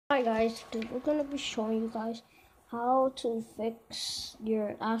Hi guys, today we're gonna be showing you guys how to fix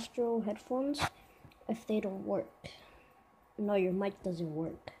your Astro headphones if they don't work. No, your mic doesn't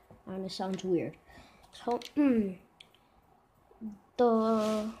work, and it sounds weird. So,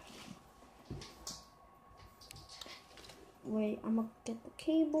 wait, I'm gonna get the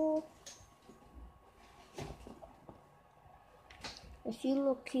cable. If you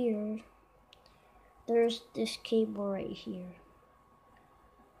look here, there's this cable right here.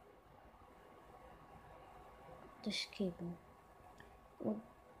 This cable,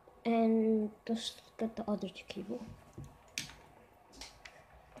 and let's get the other cable.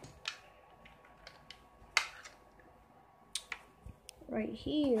 Right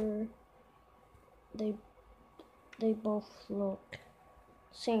here, they both look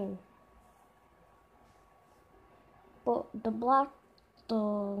same, but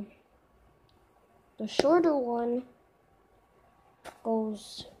the shorter one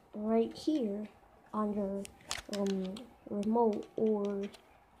goes right here on your remote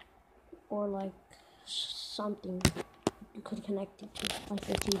or like something you could connect it to, like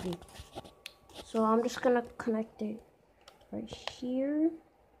your TV. So I'm just gonna connect it right here,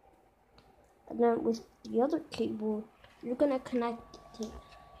 and then with the other cable you're gonna connect it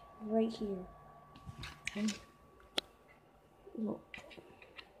right here. And look,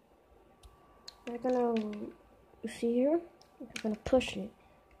 you're gonna, you see here, you're gonna push it.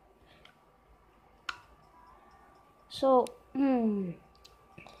 So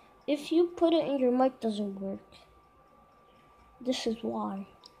if you put it and your mic doesn't work, this is why.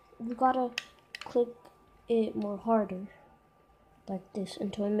 You gotta click it more harder, like this,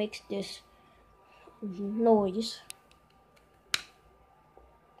 until it makes this noise.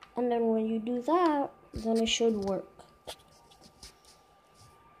 And then when you do that, then it should work.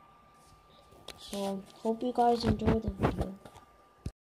 So hope you guys enjoy the video.